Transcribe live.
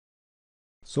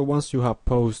So once you have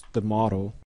posed the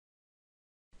model,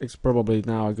 it's probably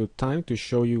now a good time to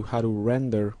show you how to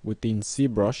render within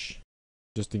Zbrush,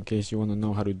 just in case you want to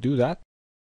know how to do that.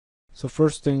 So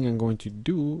first thing I'm going to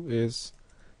do is,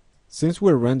 since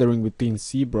we're rendering within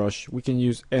Zbrush, we can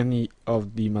use any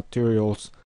of the materials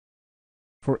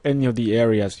for any of the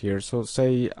areas here. So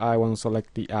say I want to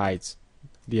select the eyes.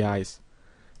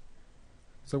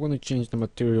 So I'm going to change the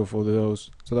material for those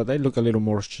so that they look a little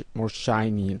more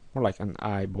shiny, more like an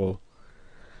eyeball.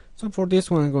 So for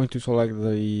this one, I'm going to select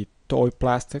the toy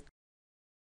plastic,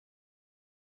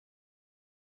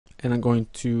 and I'm going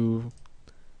to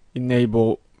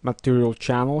enable material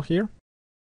channel here,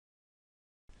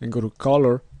 and go to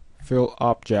color, fill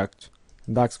object,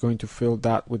 and that's going to fill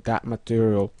that with that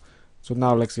material. So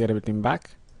now let's get everything back.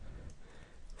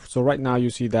 So right now you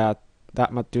see that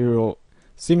that material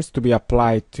seems to be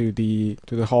applied to the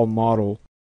whole model,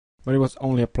 but it was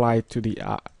only applied to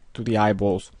the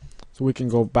eyeballs. So we can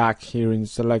go back here and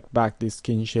select back the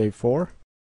skin shape 4.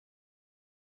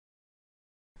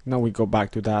 Now we go back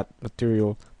to that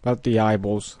material, but the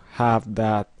eyeballs have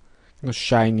that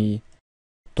shiny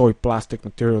toy plastic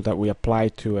material that we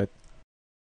applied to it.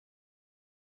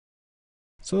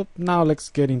 So now let's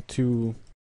get into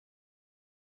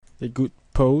a good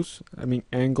pose,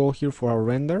 angle here for our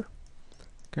render.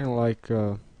 Kind of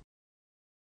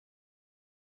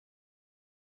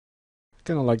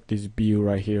like this view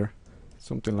right here,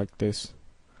 something like this.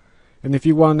 And if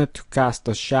you wanted to cast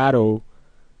a shadow,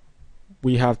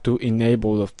 we have to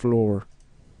enable the floor.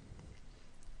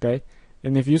 Okay,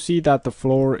 and if you see that the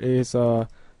floor is too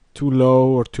low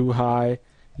or too high,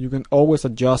 you can always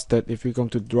adjust it if you come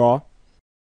to draw.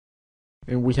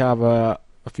 And we have a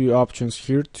few options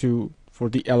here for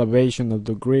the elevation of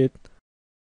the grid.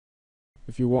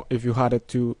 If you have it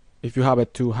too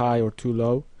high or too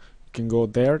low, you can go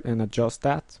there and adjust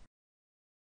that.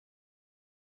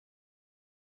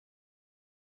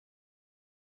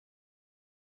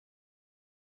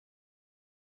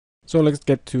 So let's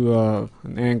get to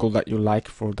an angle that you like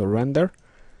for the render.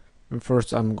 And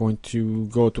first I'm going to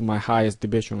go to my highest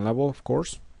division level, of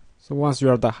course. So once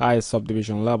you're at the highest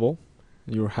subdivision level,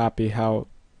 you're happy how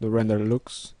the render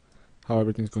looks, how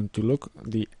everything's going to look,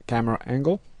 the camera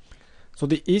angle. So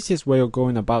the easiest way of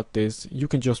going about this, you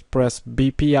can just press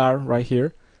BPR right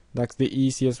here. That's the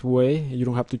easiest way. You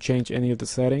don't have to change any of the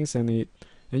settings, and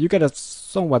you get a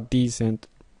somewhat decent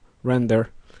render.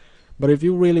 But if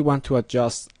you really want to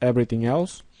adjust everything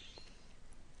else,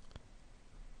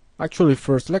 actually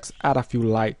first let's add a few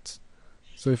lights.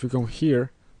 So if you come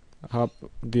here, have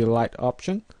the light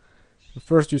option.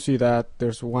 First you see that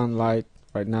there's one light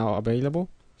right now available.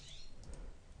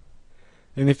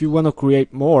 And if you want to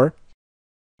create more,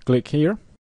 click here.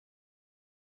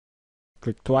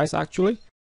 Click twice actually.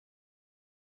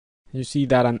 You see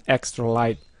that an extra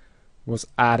light was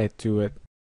added to it.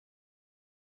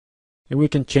 And we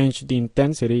can change the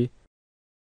intensity.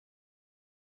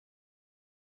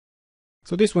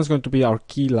 So this one's going to be our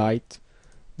key light.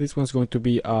 This one's going to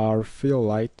be our fill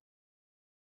light.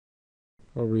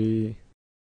 Probably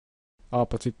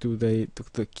opposite to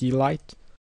the key light.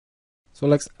 So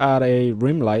let's add a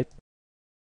rim light.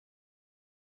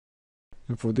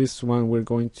 And for this one, we're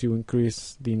going to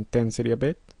increase the intensity a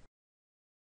bit.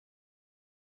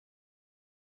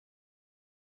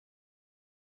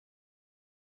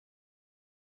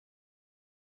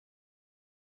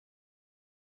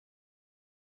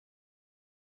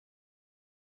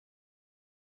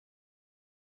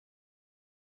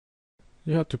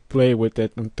 You have to play with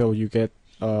it until you get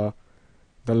the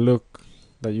look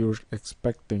that you're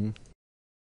expecting.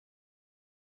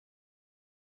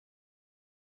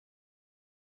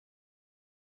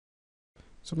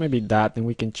 So maybe that, and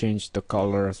we can change the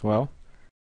color as well.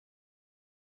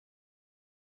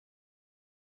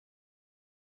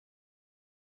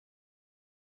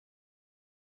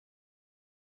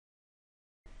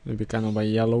 Maybe kind of a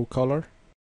yellow color.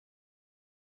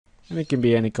 And it can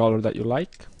be any color that you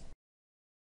like.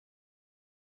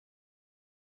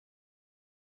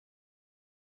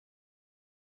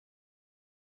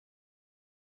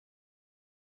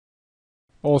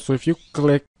 Also, if you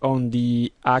click on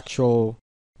the actual,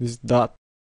 this dot,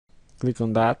 click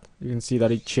on that, you can see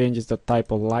that it changes the type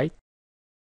of light.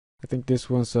 I think this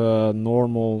one's a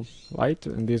normal light,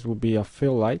 and this will be a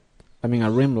fill light, a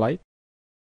rim light.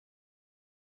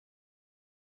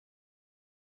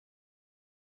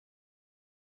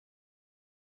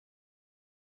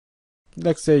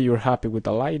 Let's say you're happy with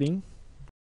the lighting.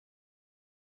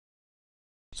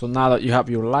 So now that you have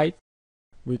your light,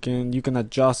 you can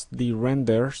adjust the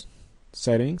render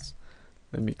settings.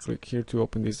 Let me click here to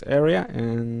open this area,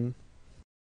 and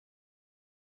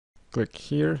click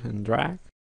here and drag.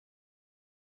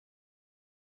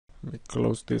 Let me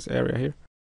close this area here.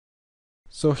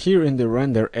 So here in the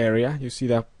render area, you see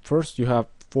that first you have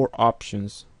 4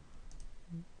 options.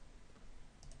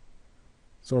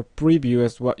 So preview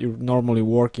is what you're normally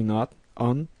working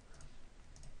on.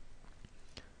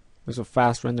 There's a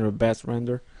fast render, a best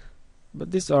render,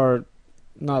 but these are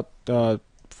not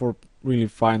for really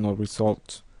final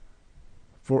results.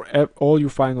 For all your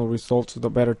final results, the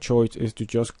better choice is to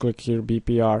just click here,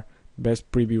 BPR,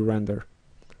 best preview render.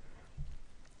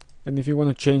 And if you want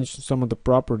to change some of the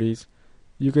properties,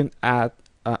 you can add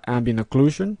ambient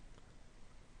occlusion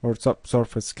or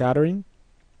subsurface scattering,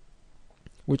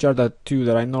 which are the 2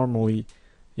 that I normally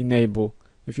enable.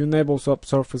 If you enable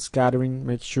subsurface scattering,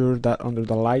 make sure that under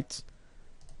the lights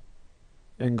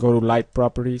and go to light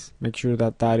properties, make sure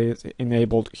that that is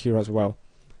enabled here as well.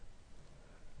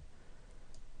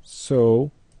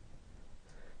 So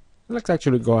let's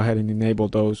actually go ahead and enable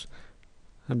those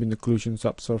ambient occlusion,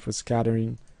 subsurface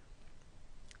scattering,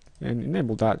 and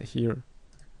enable that here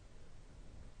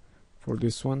for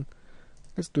this one.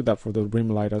 Let's do that for the rim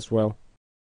light as well.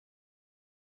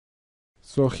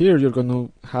 So here you're going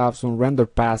to have some render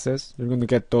passes. You're going to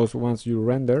get those once you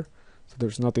render. So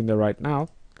there's nothing there right now.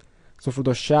 So for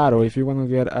the shadow, if you want to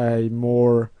get a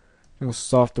more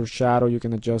softer shadow, you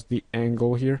can adjust the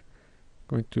angle here.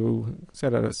 Going to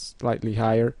set it slightly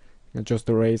higher. Adjust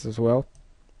the rays as well.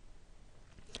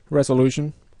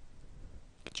 Resolution,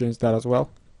 change that as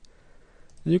well.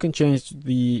 You can change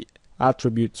the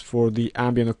attributes for the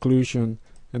ambient occlusion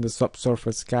and the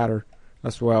subsurface scatter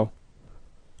as well.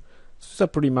 So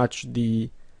pretty much the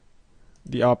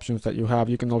options that you have.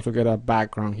 You can also get a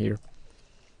background here.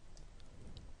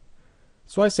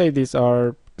 So I say these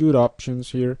are good options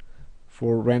here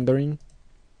for rendering.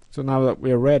 So now that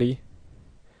we're ready,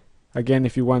 again,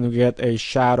 if you want to get a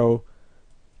shadow,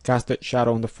 casted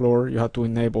shadow on the floor, you have to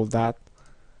enable that,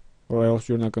 or else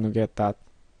you're not going to get that.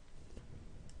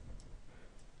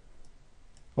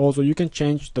 Also, you can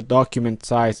change the document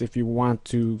size if you want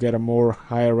to get a more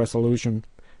higher resolution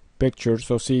picture.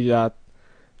 So see that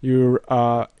your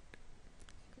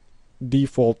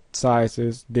default size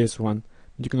is this one.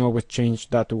 You can always change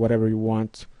that to whatever you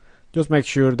want. Just make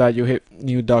sure that you hit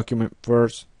new document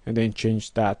first and then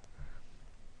change that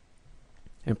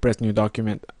and press new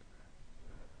document,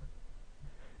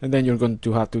 and then you're going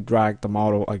to have to drag the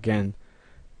model again,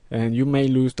 and you may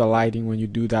lose the lighting when you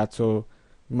do that, so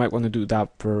you might want to do that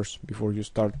first before you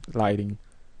start lighting.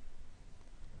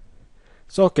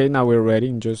 So okay, now we're ready,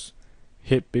 and just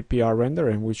hit BPR render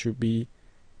and we should be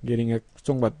getting a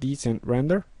somewhat decent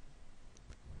render.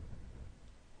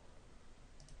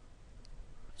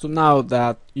 So now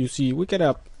that you see, we get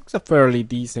a fairly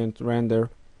decent render.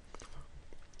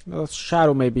 The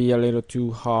shadow may be a little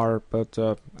too hard, but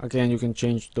again, you can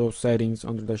change those settings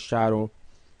under the shadow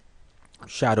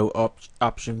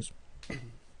options.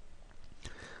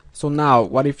 So now,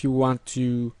 what if you want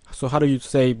to? So how do you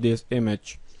save this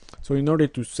image? So in order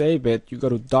to save it, you go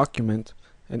to Document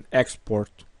and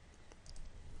Export.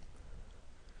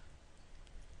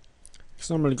 It's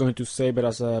normally going to save it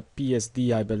as a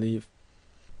PSD, I believe.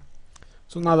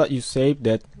 So now that you saved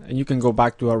it, and you can go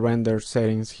back to our render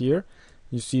settings here,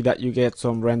 you see that you get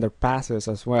some render passes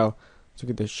as well. So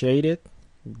you get the shaded,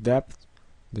 depth,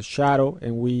 the shadow,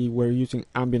 and we were using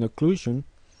ambient occlusion,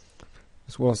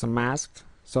 as well as a mask,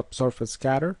 subsurface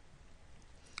scatter.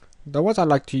 The ones I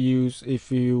like to use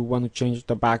if you want to change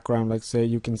the background, like say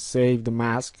you can save the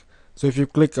mask. So if you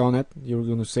click on it, you're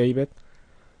going to save it.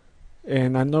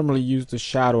 And I normally use the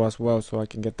shadow as well, so I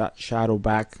can get that shadow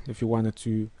back if you wanted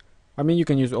to. I mean, you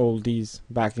can use all these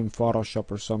back in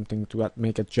Photoshop or something to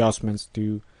make adjustments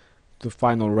to the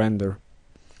final render.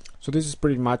 So this is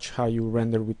pretty much how you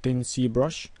render within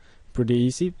Zbrush. Pretty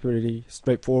easy, pretty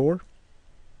straightforward.